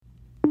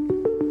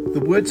The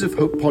Words of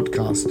Hope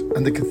podcast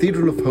and the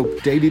Cathedral of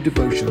Hope daily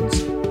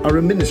devotions are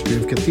a ministry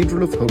of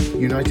Cathedral of Hope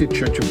United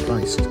Church of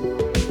Christ.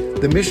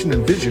 The mission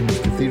and vision of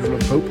Cathedral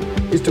of Hope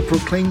is to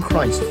proclaim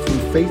Christ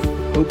through faith,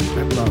 hope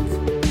and love.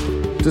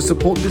 To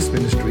support this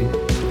ministry,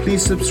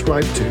 please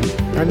subscribe to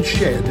and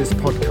share this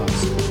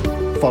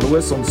podcast. Follow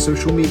us on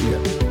social media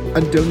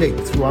and donate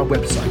through our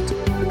website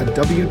at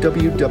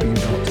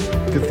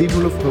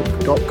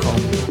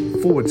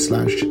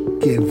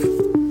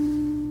www.cathedralofhope.com/give.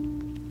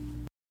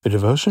 The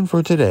devotion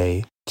for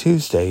today,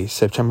 Tuesday,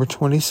 September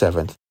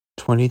 27th,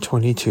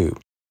 2022,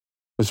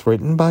 was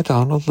written by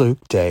Donald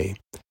Luke Day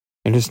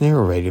and is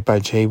narrated by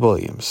Jay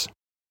Williams.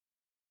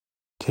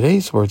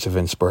 Today's words of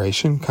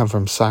inspiration come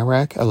from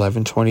Sirach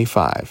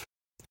 11:25.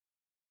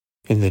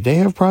 In the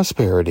day of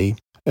prosperity,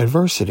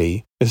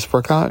 adversity is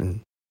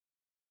forgotten.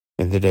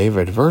 In the day of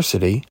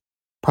adversity,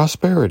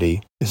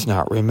 prosperity is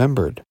not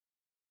remembered.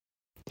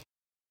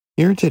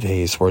 Hear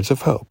today's words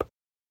of hope.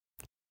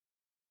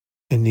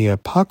 In the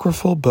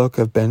apocryphal book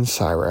of Ben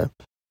Sirach,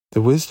 the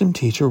wisdom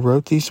teacher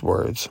wrote these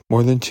words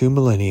more than 2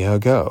 millennia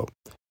ago.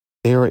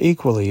 They are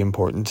equally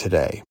important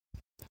today.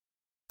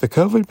 The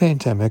COVID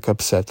pandemic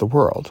upset the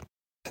world,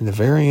 and the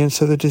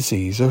variants of the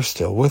disease are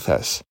still with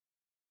us.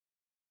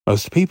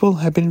 Most people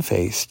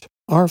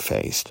are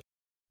faced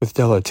with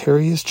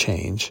deleterious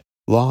change,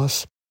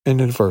 loss, and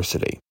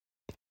adversity.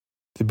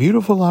 The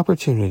beautiful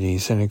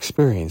opportunities and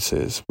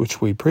experiences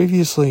which we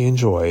previously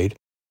enjoyed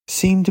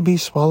seem to be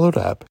swallowed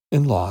up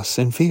in loss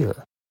and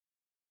fear.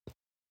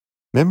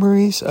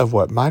 Memories of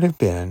what might have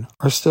been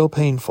are still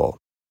painful.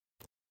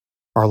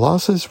 Our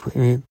losses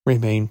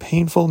remain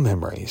painful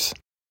memories.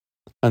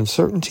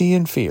 Uncertainty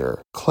and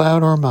fear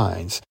cloud our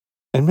minds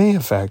and may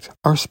affect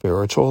our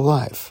spiritual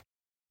life.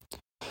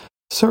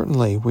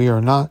 Certainly, we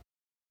are not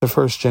the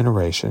first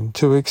generation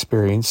to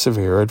experience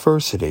severe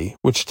adversity,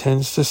 which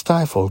tends to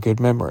stifle good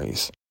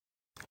memories.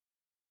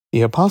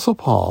 The Apostle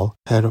Paul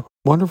had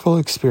wonderful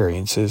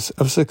experiences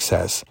of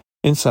success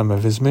in some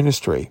of his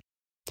ministry.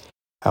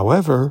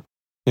 However,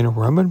 in a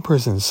Roman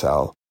prison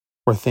cell,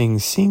 where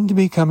things seemed to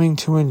be coming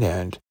to an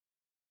end,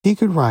 he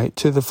could write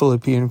to the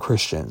Philippian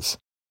Christians,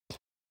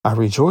 "I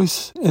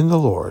rejoice in the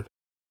Lord,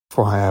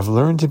 for I have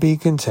learned to be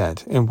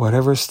content in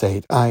whatever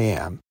state I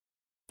am.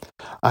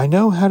 I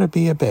know how to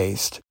be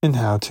abased and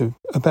how to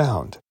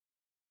abound.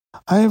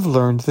 I have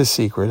learned the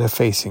secret of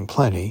facing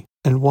plenty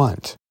and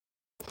want.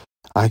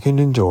 I can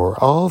endure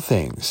all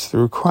things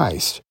through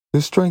Christ who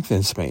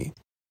strengthens me.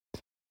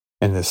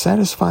 And the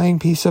satisfying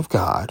peace of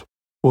God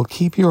will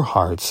keep your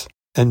hearts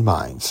and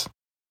minds."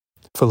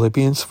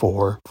 Philippians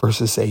 4,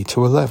 verses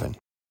 8-11.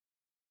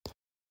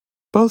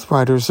 Both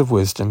writers of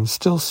wisdom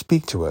still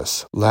speak to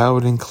us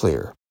loud and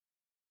clear.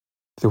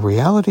 The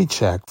reality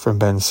check from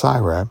Ben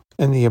Sirach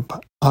and the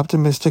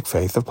optimistic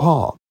faith of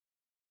Paul.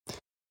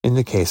 In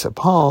the case of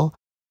Paul,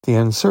 the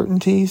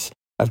uncertainties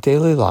of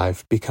daily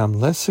life become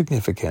less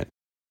significant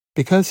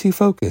because he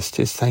focused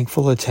his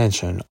thankful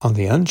attention on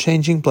the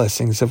unchanging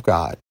blessings of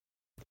God.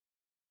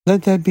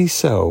 Let that be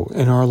so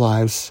in our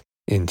lives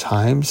in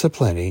times of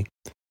plenty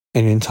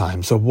and in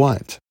times of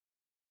want.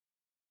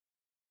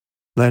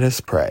 Let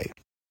us pray.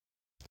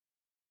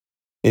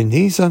 In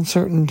these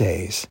uncertain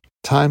days,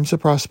 times of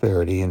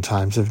prosperity and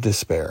times of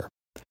despair,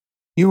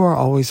 you are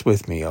always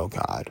with me, O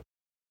God.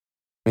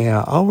 May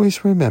I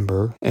always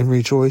remember and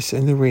rejoice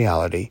in the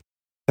reality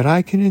that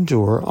I can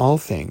endure all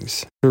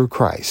things through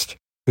Christ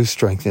who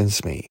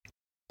strengthens me.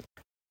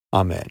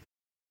 Amen.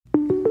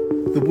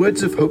 The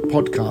Words of Hope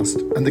podcast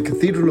and the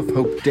Cathedral of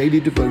Hope daily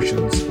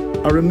devotions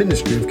are a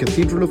ministry of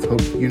Cathedral of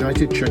Hope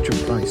United Church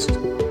of Christ.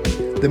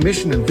 The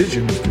mission and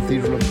vision of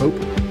Cathedral of Hope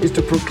is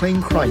to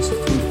proclaim Christ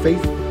through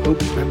faith,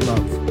 hope and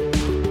love.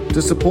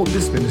 To support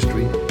this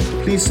ministry,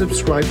 please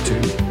subscribe to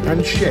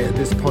and share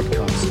this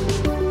podcast.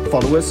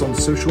 Follow us on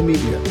social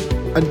media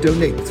and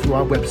donate through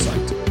our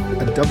website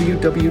at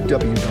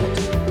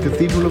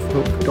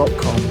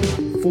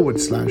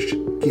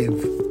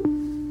www.cathedralofhope.com/give.